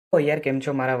ઓ યાર કેમ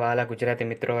છો મારા વહાલા ગુજરાતી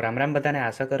મિત્રો? રામ રામ બધાને.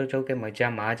 આશા કરું છું કે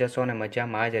મજામાં જ હશો અને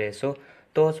મજામાં જ રહેશો.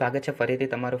 તો સ્વાગત છે ફરીથી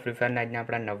તમારું ફ્રી ફાયરના આજના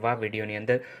આપણા નવા વિડીયોની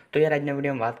અંદર. તો યાર આજના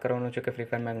વિડીયોમાં વાત કરવાનું છે કે ફ્રી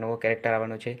ફાયરમાં એક નવો કેરેક્ટર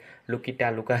આવવાનો છે,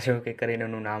 લુકીટા લુકાસ એવું કંઈક કરીને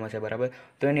એનું નામ હશે, બરાબર?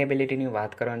 તો એની એબિલિટીની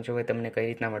વાત કરવાનું છે, તમને કઈ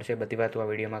રીતના મળશે બધી વાત આ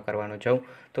વિડીયોમાં કરવાનો છું.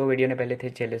 તો વિડીયોને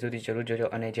પહેલેથી છેલ્લે સુધી જરૂર જોજો.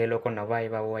 અને જે લોકો નવા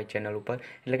આવ્યા હોય ચેનલ ઉપર,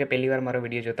 એટલે કે પહેલી વાર મારો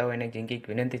વિડીયો જોતા હોય એને જિંદગી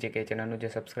વિનંતી છે કે ચેનલનું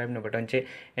જે સબસ્ક્રાઇબનું બટન છે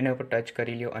એના ઉપર ટચ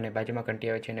કરી લ્યો અને બાજુમાં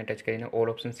ઘંટી આવે છે એને ટચ કરીને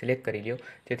ઓલ ઓપ્શન સિલેક્ટ કરી લ્યો,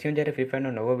 જેથી હું જ્યારે ફ્રી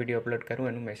ફાયરનો નવો વિડીયો અપલોડ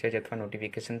કરું એનું મેસેજ અથવા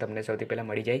નોટિફિકેશન તમને સૌથી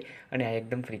પહેલાં મળી જાય. અને આ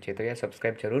એકદમ ફ્રી છે, તો યાર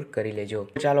સબસ્ક્રાઇબ જરૂર કરી લેજો.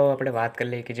 ચાલો આપણે વાત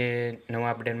કરી લઈએ કે જે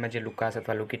નવા અપડેટમાં જે લુકાસ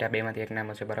અથવા લુકીટા બેમાંથી એક નામ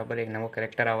હશે, બરાબર? એક નવો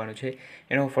કેરેક્ટર આવવાનું છે.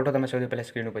 એનો ફોટો તમે સૌથી પહેલાં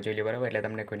સ્ક્રીન ઉપર જોઈ લો, બરાબર? એટલે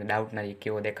તમને કોઈને ડાઉટ ના રહે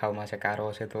કેવો દેખાવમાં હશે, કારો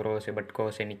હશે, તોરો હશે, બટકો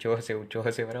હશે, નીચો હશે, ઊંચો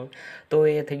હશે, બરાબર? તો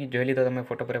એ થઈ ગયું, જોઈ લીધો તમે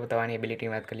ફોટો પર. તો આની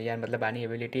એબિલિટીની વાત કરી લઈએ. મતલબ આની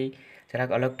એબિલિટી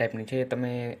જરાક અલગ ટાઈપની છે.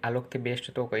 તમે આલોકથી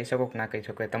બેસ્ટ તો કહી શકો કે ના કહી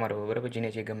શકો, એ તમારું, બરાબર? જેને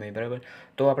જે ગમે, બરાબર?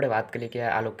 તો આપણે વાત કરીએ કે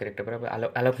આલોક કેરેક્ટર, બરાબર?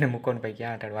 આલોકને મૂકો ને ભાઈ,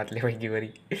 ક્યાં અટાડ વાત લેવાઈ ગઈ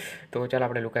વળી. તો ચાલો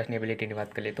આપણે લુકાસની એબિલિટીની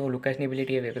વાત કરીએ. તો લુકાસની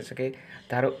એબિલિટી એવી હશે કે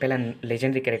ધારો પહેલાં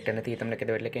લેજેન્ડરી કેરેક્ટર નથી, તમને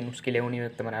કીધું, એટલે કે એનું સ્કિલ એવું નહીં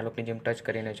હોય તમારે આલોકની જેમ ટચ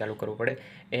કરીને ચાલુ કરવું પડે.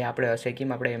 એ આપણે હશે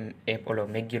કેમ, આપણે એ ઓલો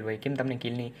મેગ્યુલ હોય કેમ તમને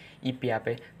કિલની ઈપી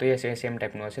આપે, તો એ સેમ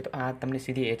ટાઈપનું હશે. તો આ તમને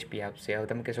સીધી એચપી આપશે.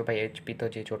 હવે તમે કહેશો ભાઈ એચપી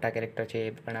તો જે છોટા કેરેક્ટર છે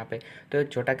એ પણ આપે. તો એ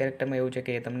છોટા કેરેક્ટરમાં એવું છે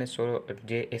કે એ તમને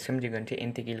જે એસએમજી ગન છે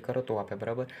એનાથી કિલ કરો તો આપે,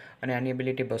 બરાબર? અને આની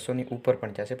એબિલિટી 200ની ઉપર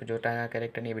પણ જશે. પણ છોટા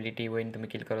કેરેક્ટરની એબિલિટી હોય ને તમે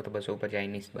કિલ કરો તો 200 ઉપર જાય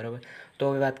નહીં, બરાબર?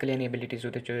 તો હવે વાત કરીએ એની એબિલિટી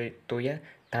શું છે. તો યાર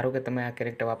ધારો કે તમે આ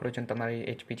કેરેક્ટર વાપરો છો અને તમારી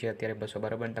એચપી છે અત્યારે 200,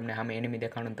 બરાબર? અને તમને સામે એનિમી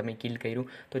દેખાડો તમે કિલ કર્યું,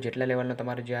 તો જેટલા લેવલનો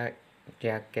તમારો જે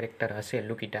આ કેરેક્ટર હશે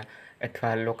લુકીટા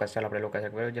અથવા લોકસ, ચાલો આપણે લોકસ,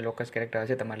 બરાબર? જે લોકસ કેરેક્ટર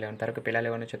હશે તમારે લેવાનું, ધારો કે પહેલાં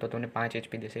લેવાનું છે તો તમને 5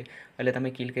 એચપી દેશે. એટલે તમે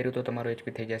કિલ કર્યું તો તમારો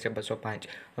એચપી થઈ જશે 205.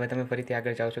 હવે તમે ફરીથી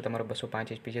આગળ જાઓ છો, તમારો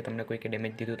 205 એચપી છે, તમને કોઈકે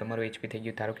ડેમેજ દીધું, તમારું એચપી થઈ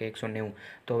ગયું ધારો કે 190.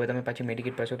 તો હવે તમે પાછી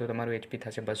મેડિકેટ પાછો તો તમારું એચપી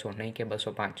થશે 200, નહીં કે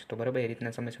 205. તો બરાબર, એ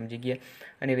રીતના તમે સમજી ગયા.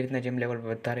 અને એવી રીતના જેમ લેવલ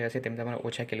વધારે હશે તેમ તમારે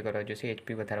ઓછા કિલ કરવા જોઈશે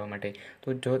એચપી વધારવા માટે.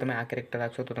 તો જો તમે આ કેરેક્ટર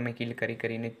રાખશો તો તમે કિલ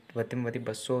કરીને વધીમાં વધી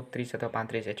 230 અથવા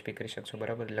 35 એચપી કરી શકશો,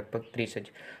 બરાબર? લગભગ 30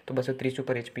 જ. તો 230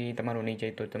 ઉપર એચપી તમારું નહીં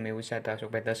જાય તો તમે એવું વિચારતા હશો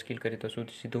ભાઈ 10 કિલ કરી તો શું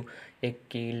સીધું એક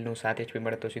કિલનું 7 એચપી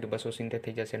મળે તો સીધું 270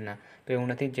 થઈ જશે? ના, તો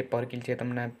એવું નથી. જે પર કિલ છે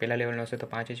તમને પહેલા લેવલનો હશે તો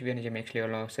 5 એચપી, અને જે મેક્સ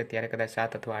લેવલનો હશે ત્યારે કદાચ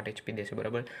 7 અથવા 8 એચપી દેશે,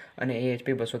 બરાબર? અને એ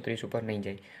એચપી 230 ઉપર નહીં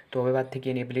જાય. તો હવે વાત થઈ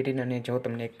ગઈ એની એબિલિટીની. અને જો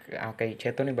તમને આ કંઈ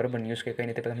છે તો નહીં, બરાબર, ન્યૂઝ કે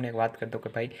કંઈ નહીં, તો તમને એક વાત કરી દો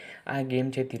કે ભાઈ આ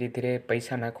ગેમ છે ધીરે ધીરે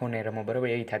પૈસા નાખો ને રમો, બરાબર?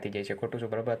 એવી થતી જાય છે. ખોટું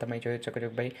છે, બરાબર? તમે જોઈ શકો છો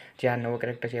કે ભાઈ જે આ નવો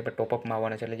કેરેક્ટર છે એ ટોપઅપમાં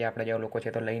આવવાનો છે. એટલે જે આપણા જેવા લોકો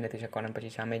છે તો લઈ નથી શકવાના.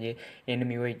 પછી સામે જે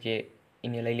એનિમી હોય જે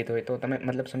એને લઈ લીધો હોય તો તમે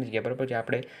મતલબ સમજી ગયા, બરાબર? જે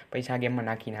આપણે પૈસા આ ગેમમાં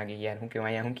નાખી યાર, શું કહેવાય,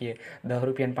 અહીંયા શું કહીએ, 10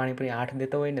 રૂપિયાની પાણીપુરી 8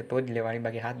 દેતો હોય ને તો જ લેવાની,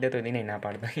 બાકી 7 દેતો હોય તો એને ના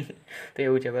પાડતા. તો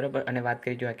એવું છે, બરાબર? અને વાત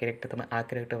કરી જો આ કેરેક્ટર, તમે આ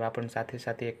કેરેક્ટર વાપરવાની સાથે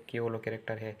સાથે એક કેવો ઓલો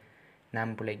કેરેક્ટર છે,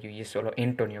 નામ ભૂલાઈ ગયું, યસ, ઓલો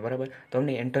એન્ટોનિયો, બરાબર? તો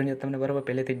અમને એન્ટોનિયો તમને, બરાબર,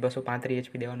 પહેલેથી જ 235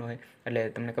 એચપી દેવાનો હોય. એટલે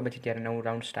તમને ખબર છે જ્યારે નવું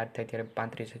રાઉન્ડ સ્ટાર્ટ થાય ત્યારે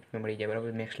 35 એચપી મળી જાય,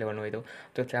 બરાબર? મેક્સ લેવલનું હોય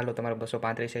તો ચાલો તમારે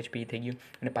 235 એચપી થઈ ગયું.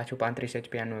 અને પાછું 35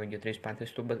 એચપી આનું આવી ગયું,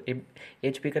 30-35. તો બસ એ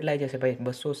એચપી કેટલા આવી જશે ભાઈ?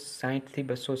 260થી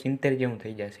 270 જેવું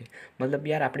થઈ જશે. મતલબ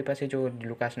યાર આપણી પાસે જો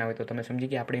લુકાસ ના હોય તો તમે સમજી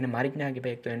ગયા આપણે એને મારી જ ના કે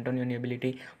ભાઈ. એક તો એન્ટોનિયોની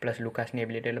એબિલિટી પ્લસ લુકાસની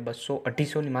એબિલિટી એટલે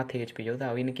 200-250ની માથે એચપી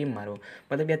જોતા આવીને કેમ મારો?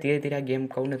 મતલબ યાર ધીરે ધીરે આ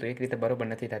ગેમ કહું ને તો એક રીતે બરોબર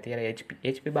નથી થતી યાર.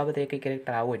 એચપી બાબતે એક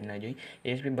કેરેક્ટર આવો જ ના જોઈએ.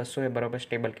 એચપી 200 એ બરાબર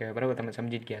સ્ટેબલ કહેવાય, બરાબર? તમે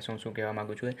સમજી જ ગયા શું કહેવા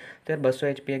માગું છું. તો યાર 200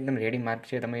 એચપી એકદમ રેડી માર્ક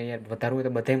છે. તમે યાર વધારવું હોય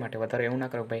તો બધે માટે વધારો, એવું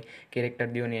ના કરો ભાઈ કેરેક્ટર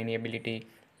દો ને એની એબિલિટી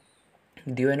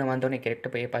દિયો એનો વાંધો નહીં.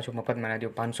 કેરેક્ટર એ પાછું મફતમાં ના દો,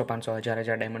 500 1000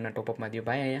 ડાયમંડના ટોપઅપમાં દો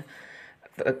ભાઈ.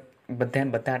 અહીંયા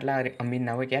બધા આટલા અમીર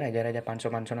ના હોય ક્યારે 1000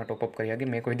 500 ટોપઅપ કરી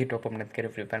શકે. મેં કોઈ દી ટોપઅપ નથી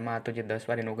કર્યું ફ્રી ફાયરમાં. આ તો જે 10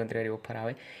 વાળી 29 ઓફર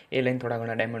આવે એ લઈને થોડા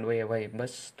ઘણા ડાયમંડ હોય ભાઈ,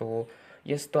 બસ. તો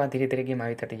યસ, તો આ ધીરે ધીરે ગેમ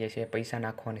આવી થતી જાય છે. પૈસા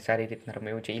નાખવાની સારી રીતના રમે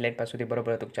એવું છે. ઇલાઇટ પાસેથી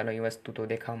બરોબર હતું, ચાલો એ વસ્તુ તો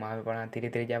દેખાવામાં આવે, પણ આ ધીરે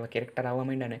ધીરે જે આવા કેરેક્ટર આવવા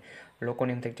માંડ્યા ને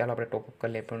લોકોને એમ થાય ચાલો આપણે ટોપઅપ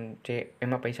કરી લે, પણ જે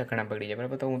એમાં પૈસા ઘણા બગડી જાય,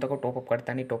 બરાબર? તો હું તો કહું ટોપઅપ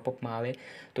કરતા નહીં. ટોપઅપમાં આવે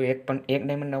તો એક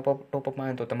ડાયમંડના ટોપઅપમાં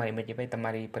આવે તો તમારી મરજી ભાઈ,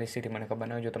 તમારી પરિસ્થિતિ મને ખબર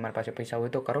ના હોય. જો તમારી પાસે પૈસા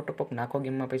હોય તો કરો ટોપઅપ, નાખો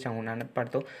ગેમમાં પૈસા, હું ના નથી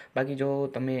પાડતો. બાકી જો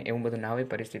તમે એવું બધું ના હોય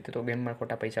પરિસ્થિતિ તો ગેમમાં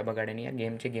ખોટા પૈસા બગાડે નહીં.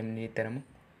 ગેમ છે, ગેમની રીતે રમો,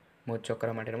 મોજ શોખ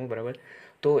કરવા માટે રમો, બરાબર?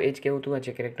 તો એ જ કહેવું હતું. આ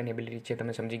જે કેરેક્ટરની એબિલિટી છે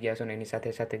તમે સમજી ગયા છો ને, એની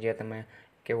સાથે સાથે જે તમે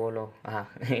કેવો ઓલો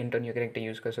એન્ટોનિયો કેરેક્ટર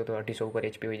યુઝ કરશો તો 250 ઉપર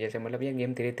એચપી હોઈ જશે. મતલબ એ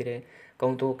ગેમ ધીરે ધીરે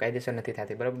કહું તો કાયદેસર નથી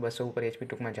થતી, બરાબર? 200 ઉપર એચપી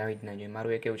ટૂંકમાં જાવી જ ના જોઈએ,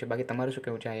 મારું એ કેવું છે. બાકી તમારું શું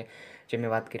કહેવું છે જે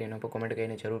મેં વાત કરી એના પર કોમેન્ટ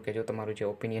કરીને જરૂર કહેજો. તમારું જે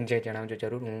ઓપિનિયન છે જણાવજો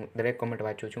જરૂર, હું દરેક કોમેન્ટ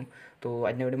વાંચું છું. તો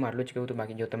આજના વિડીયોમાં આટલું જ કહેવું હતું.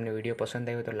 બાકી જો તમને વિડીયો પસંદ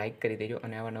આવ્યો તો લાઇક કરી દેજો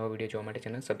અને આવા નવા વિડીયો જોવા માટે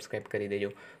ચેનલ સબસ્ક્રાઈબ કરી દેજો.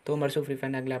 તો મળશું ફ્રી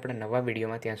ફાયરના આગળ આપણા નવા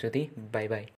વિડીયોમાં. ત્યાં સુધી બાય બાય.